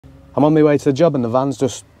I'm on my way to the job and the van's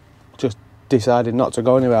just decided not to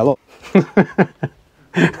go anywhere, look.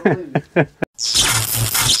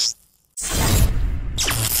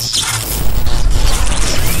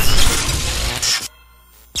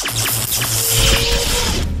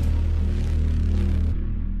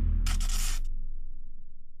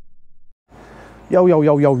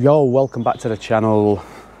 Yo, welcome back to the channel.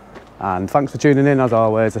 And thanks for tuning in as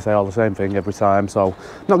always. I say all the same thing every time, so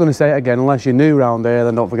I'm not going to say it again. Unless you're new around here,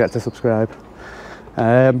 then don't forget to subscribe.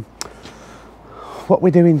 What we're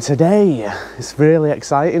doing today, it's really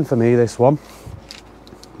exciting for me, this one,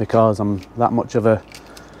 because I'm that much of a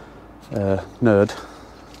nerd.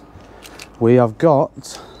 We have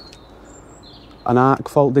got an arc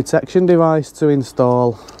fault detection device to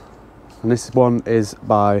install, and this one is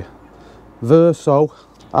by Verso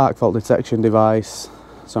arc fault detection device.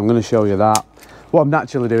 So I'm going to show you that. What I'm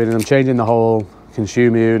actually doing is I'm changing the whole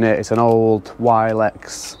consumer unit. It's an old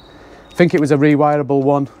Wylex, I think it was a rewirable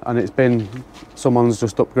one, and it's been, someone's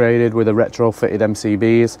just upgraded with a retrofitted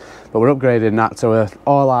MCBs, but we're upgrading that to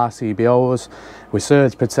all RCBOs with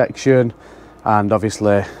surge protection, and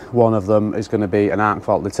obviously one of them is going to be an arc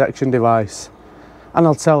fault detection device, and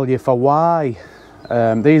I'll tell you for why.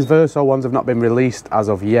 These Verso ones have not been released as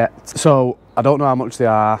of yet, so I don't know how much they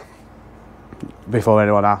are. Before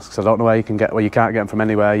anyone asks, I don't know where you can't get them from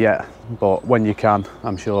anywhere yet, but when you can,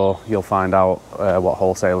 I'm sure you'll find out what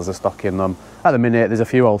wholesalers are stocking them. At the minute, there's a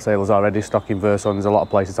few wholesalers already stocking Verso, and there's a lot of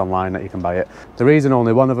places online that you can buy it. The reason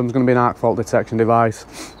only one of them is going to be an arc fault detection device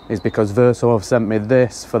is because Verso have sent me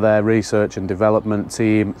this for their research and development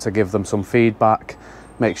team to give them some feedback,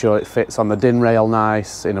 make sure it fits on the DIN rail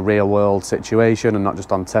nice in a real world situation and not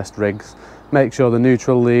just on test rigs, make sure the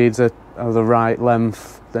neutral leads are the right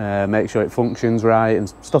length, make sure it functions right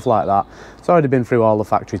and stuff like that. It's already been through all the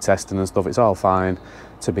factory testing and stuff, it's all fine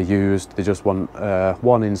to be used. They just want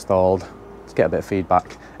one installed to get a bit of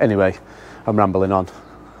feedback. Anyway, I'm rambling on.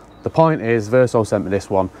 The point is, Verso sent me this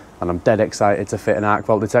one and I'm dead excited to fit an arc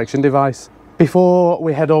fault detection device. Before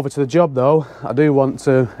we head over to the job though, I do want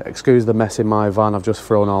to excuse the mess in my van. I've just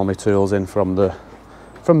thrown all my tools in from the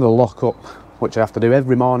lockup, which I have to do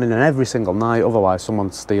every morning and every single night, otherwise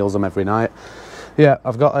someone steals them every night. Yeah,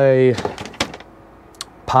 I've got a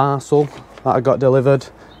parcel that I got delivered,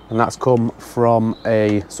 and that's come from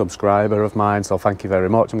a subscriber of mine, so thank you very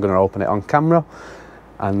much. I'm going to open it on camera,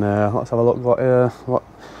 and let's have a look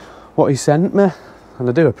what he sent me. And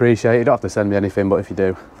I do appreciate it. You don't have to send me anything, but if you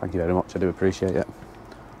do, thank you very much. I do appreciate it.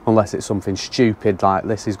 Unless it's something stupid like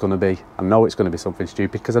this is going to be. I know it's going to be something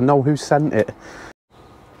stupid because I know who sent it.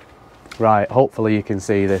 Right, hopefully you can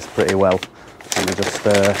see this pretty well. Let me just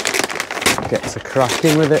get to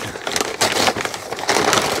cracking with it.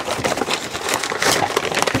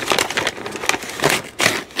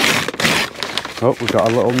 Oh, we've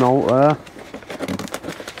got a little note there.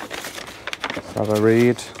 Let's have a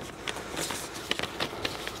read.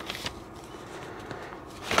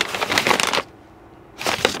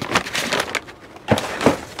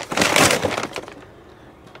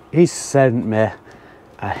 He sent me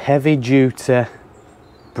a heavy duty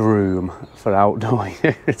broom for outdoor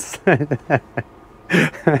use.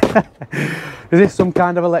 Is this some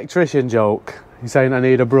kind of electrician joke? He's saying I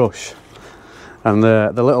need a brush. And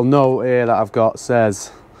the little note here that I've got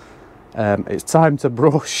says, it's time to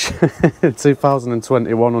brush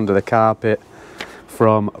 2021 under the carpet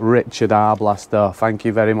from Richard Arblaster. Thank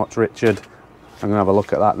you very much, Richard. I'm going to have a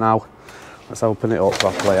look at that now. Let's open it up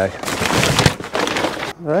properly, eh?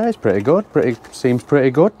 It's pretty good. Seems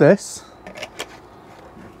pretty good, this.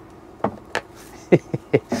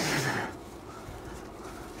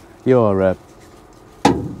 You're a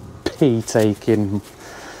pee taking.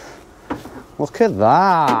 Look at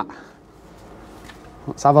that.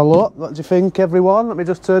 Let's have a look. What do you think, everyone? Let me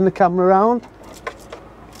just turn the camera around.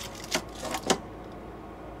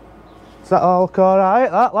 Does that all look all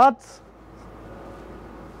right, that, lads?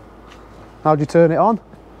 How'd you turn it on?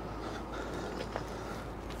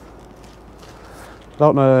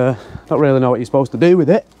 Don't really know what you're supposed to do with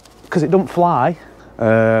it because it don't fly.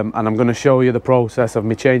 And I'm going to show you the process of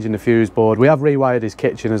me changing the fuse board. We have rewired his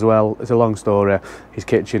kitchen as well. It's a long story. His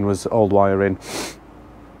kitchen was old wiring.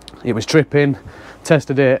 It was tripping,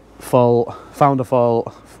 tested it, fault, found a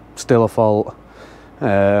fault, still a fault,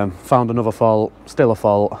 found another fault, still a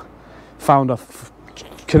fault, found a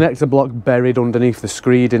connector block buried underneath the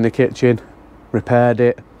screed in the kitchen, repaired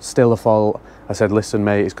it, still a fault. I said, listen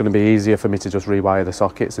mate, it's going to be easier for me to just rewire the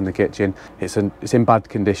sockets in the kitchen. It's in bad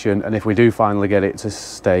condition, and if we do finally get it to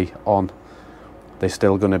stay on, they're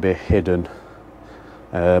still going to be hidden,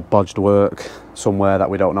 bodged work somewhere that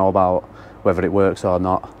we don't know about, whether it works or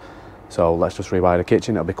not. So let's just rewire the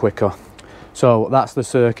kitchen, it'll be quicker. So that's the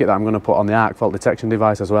circuit that I'm going to put on the arc fault detection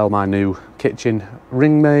device as well, my new kitchen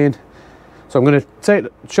ring main. So I'm going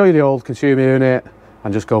to show you the old consumer unit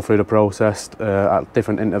and just go through the process at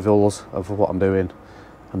different intervals of what I'm doing.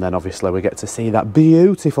 And then obviously we get to see that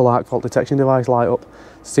beautiful arc fault detection device light up.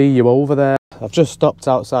 See you over there. I've just stopped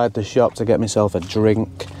outside the shop to get myself a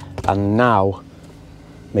drink, and now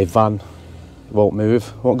my van won't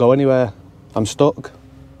move, won't go anywhere. I'm stuck.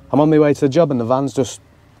 I'm on my way to the job and the van's just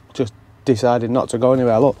decided not to go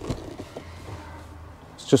anywhere. Look,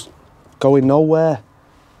 it's just going nowhere.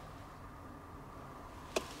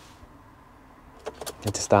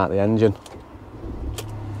 Need to start the engine.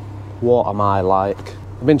 What am I like?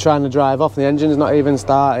 I've been trying to drive off, the engine's not even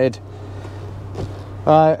started.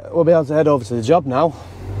 Right, we'll be able to head over to the job now.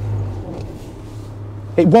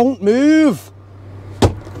 It won't move!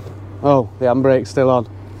 Oh, the handbrake's still on.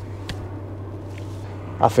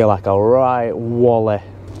 I feel like a right wally.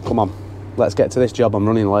 Come on, let's get to this job, I'm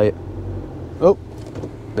running late. Oh,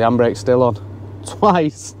 the handbrake's still on.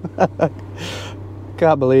 Twice.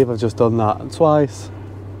 Can't believe I've just done that, twice.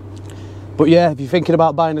 But yeah, if you're thinking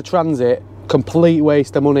about buying a Transit, complete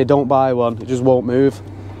waste of money, don't buy one, it just won't move.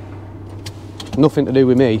 Nothing to do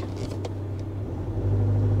with me.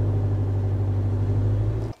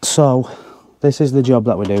 So, this is the job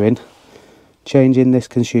that we're doing. Changing this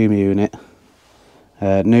consumer unit.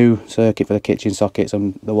 New circuit for the kitchen sockets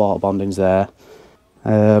and the water bonding's there.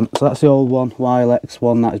 So that's the old one, Wylex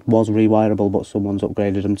one, that was rewirable, but someone's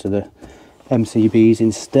upgraded them to the MCBs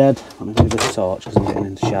instead. Let me give this a torch because I'm getting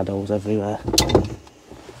into shadows everywhere.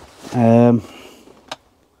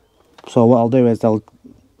 So what I'll do is I'll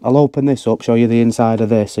open this up, show you the inside of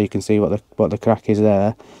this so you can see what the crack is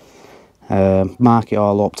there. Mark it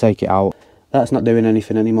all up, take it out. That's not doing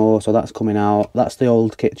anything anymore, so that's coming out. That's the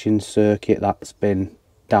old kitchen circuit that's been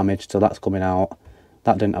damaged, so that's coming out.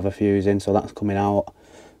 That didn't have a fuse in, so that's coming out.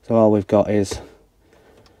 So all we've got is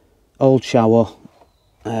old shower,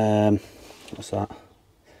 what's that?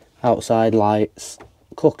 Outside lights,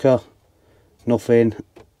 cooker, nothing,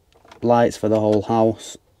 lights for the whole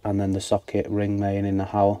house, and then the socket ring main in the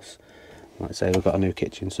house. Like I say, we've got a new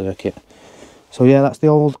kitchen circuit. So yeah, that's the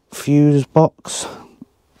old fuse box.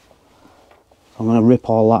 I'm going to rip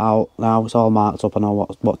all that out now, it's all marked up, I know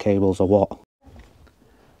what cables are what.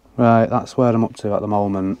 Right, that's where I'm up to at the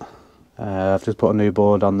moment. I've just put a new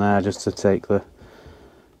board on there just to take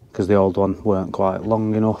because the old one weren't quite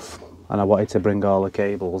long enough, and I wanted to bring all the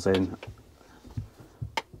cables in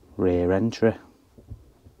rear entry.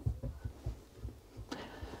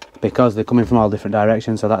 Because they're coming from all different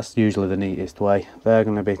directions, so that's usually the neatest way. They're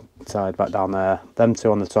going to be tied back down there. Them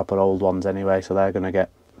two on the top are old ones anyway, so they're going to get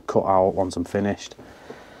cut out once I'm finished.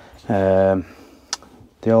 The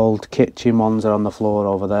old kitchen ones are on the floor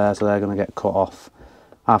over there, so they're going to get cut off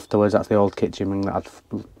afterwards. That's the old kitchen ring that had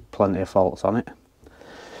plenty of faults on it.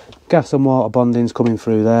 Gas and water bonding's coming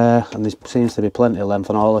through there, and there seems to be plenty of length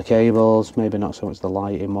on all the cables. Maybe not so much the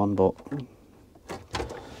lighting one, but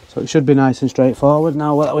so it should be nice and straightforward.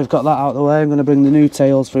 Now that we've got that out of the way, I'm going to bring the new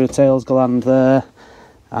tails through the tails gland there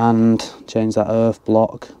and change that earth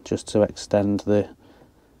block just to extend the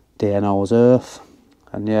DNO's earth.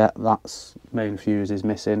 And yeah, that's main fuse is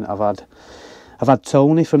missing. I've had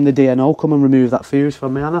Tony from the DNO come and remove that fuse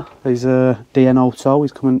from me, Anna. His DNO tow,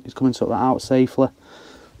 he's come and sort that out safely,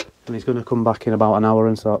 and he's going to come back in about an hour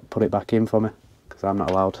and put it back in for me because I'm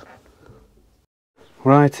not allowed.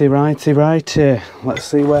 Righty, let's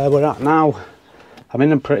see where we're at now. I'm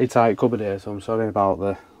in a pretty tight cupboard here, so I'm sorry about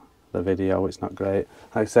the video, it's not great.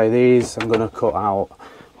 Like I say, these I'm going to cut out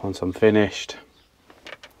once I'm finished.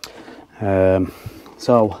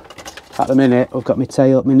 So at the minute we've got my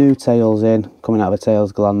new tails in, coming out of the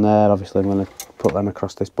tails gland there. Obviously I'm going to put them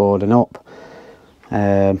across this board and up.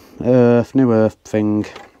 New earth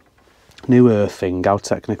thing, how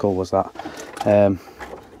technical was that?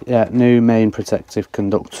 Yeah, new main protective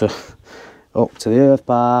conductor up to the earth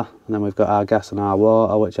bar, and then we've got our gas and our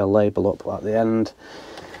water, which I'll label up at the end.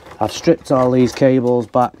 I've stripped all these cables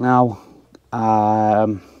back now,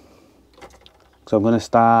 so I'm going to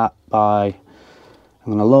start by, I'm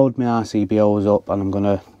going to load my RCBOs up and I'm going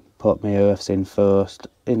to put my earths in first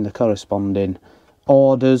in the corresponding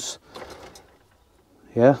orders.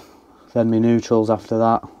 Yeah, then my neutrals after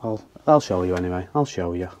that. I'll show you anyway, I'll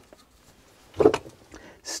show you.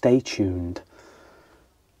 Stay tuned.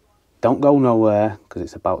 Don't go nowhere because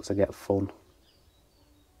it's about to get fun.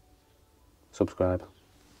 Subscribe.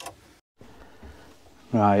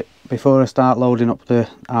 Right, before I start loading up the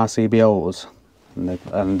RCBOs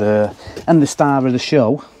and the star of the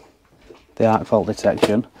show, the arc fault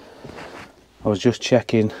detection, I was just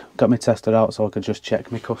checking, got me tested out so I could just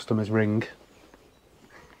check my customer's ring.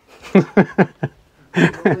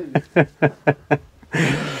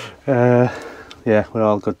 Yeah, we're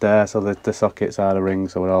all good there. So the sockets are a ring,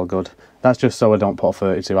 so we're all good. That's just so I don't put a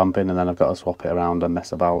 32 amp in and then I've got to swap it around and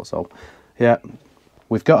mess about. So yeah,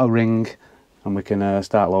 we've got a ring and we can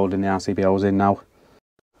start loading the RCBOs in now.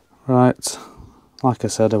 Right, like I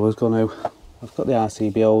said, I've got the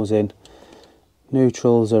RCBOs in,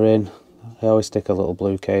 neutrals are in. I always stick a little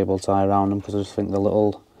blue cable tie around them because I just think the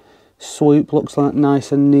little swoop looks like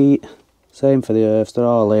nice and neat. Same for the earths, they're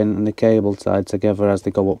all in and the cable tied together as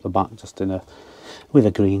they go up the back, just with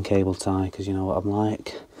a green cable tie, because you know what I'm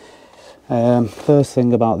like. First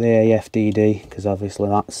thing about the AFDD, because obviously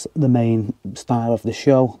that's the main star of the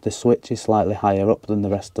show, the switch is slightly higher up than the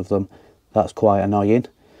rest of them. That's quite annoying.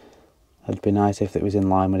 It'd be nice if it was in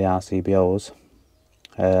line with the RCBOs.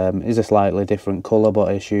 It's a slightly different colour, but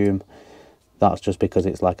I assume that's just because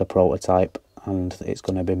it's like a prototype and it's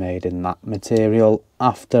going to be made in that material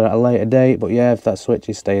after at a later date. But yeah, if that switch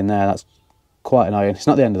is staying there, that's quite annoying. It's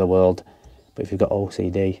not the end of the world, but if you've got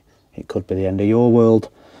OCD, it could be the end of your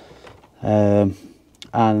world. And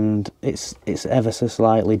it's ever so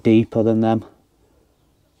slightly deeper than them.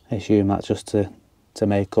 I assume that's just to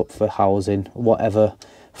make up for housing whatever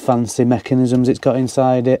fancy mechanisms it's got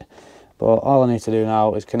inside it. But all I need to do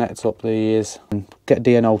now is connect up these and get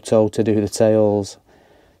Auto to do the tails,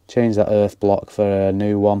 change that earth block for a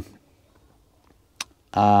new one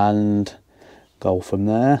and go from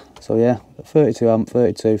there. So yeah, 32 amp,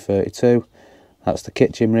 32, 32. That's the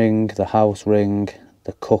kitchen ring, the house ring,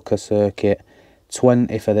 the cooker circuit.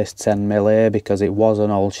 20 for this 10mm here because it was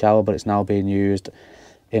an old shower but it's now being used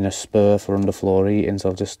in a spur for underfloor heating, so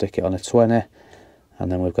I'll just stick it on a 20.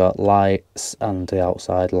 And then we've got lights and the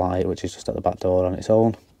outside light, which is just at the back door on its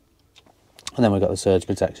own. And then we've got the surge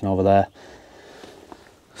protection over there.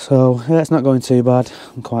 So yeah, it's not going too bad.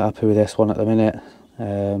 I'm quite happy with this one at the minute.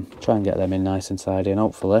 Try and get them in nice and tidy, and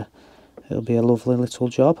hopefully it'll be a lovely little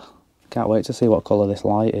job. Can't wait to see what colour this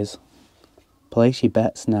light is. Place your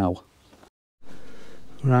bets now.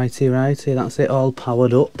 Righty, that's it all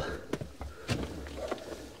powered up.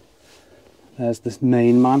 There's this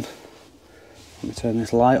main man. Let me turn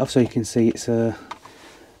this light off so you can see it's a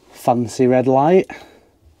fancy red light.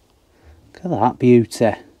 Look at that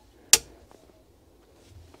beauty.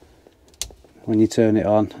 When you turn it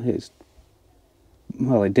on,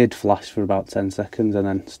 it did flash for about 10 seconds and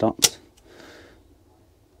then stopped.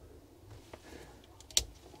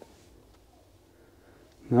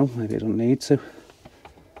 No, maybe it doesn't need to.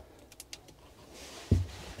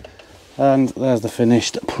 And there's the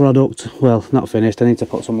finished product. Well, not finished, I need to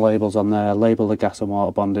put some labels on there, label the gas and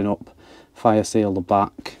water bonding up, fire seal the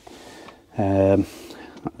back.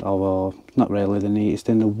 Although not really the neatest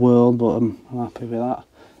in the world, but I'm happy with that.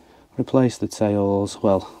 Replace the tails.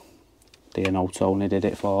 Well, Tony did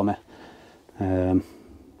it for me.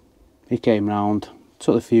 He came round,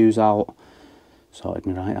 took the fuse out, sorted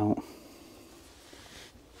me right out.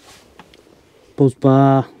 Buzz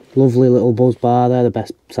bar. Lovely little buzz bar there, the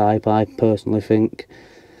best type I personally think.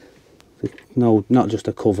 No, not just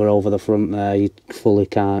a cover over the front there, you fully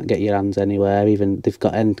can't get your hands anywhere, even they've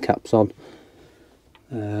got end caps on.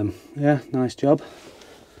 Yeah, nice job.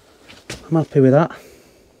 I'm happy with that.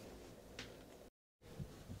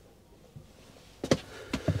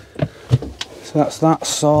 So that's that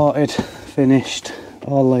sorted, finished,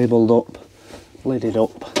 all labelled up, lidded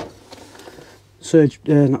up.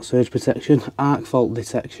 Not surge protection, arc fault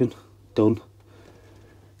detection, done.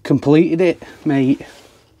 Completed it, mate.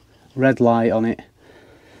 Red light on it.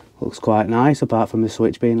 Looks quite nice, apart from the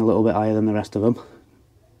switch being a little bit higher than the rest of them.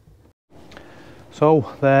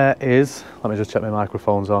 So there is, let me just check my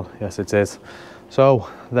microphone's on, yes it is. So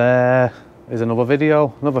there is another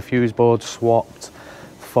video, another fuse board swapped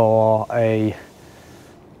for a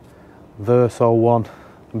Verso one.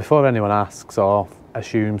 And before anyone asks or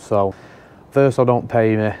assumes so, Verso don't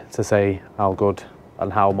pay me to say how good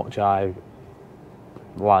and how much I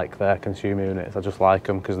like their consumer units. I just like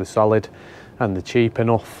them because they're solid and they're cheap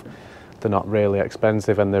enough. They're not really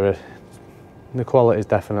expensive and the quality is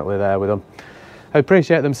definitely there with them. I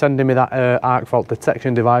appreciate them sending me that arc fault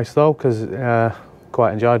detection device though, because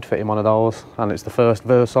quite enjoyed fitting one of those, and it's the first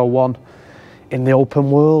Verso one in the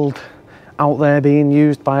open world out there being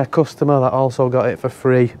used by a customer that also got it for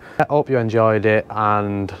free. I hope you enjoyed it,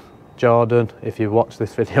 and Jordan, if you watched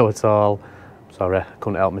this video at all, sorry, I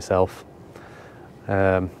couldn't help myself.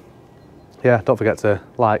 Yeah, don't forget to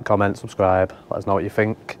like, comment, subscribe, let us know what you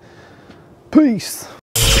think. Peace!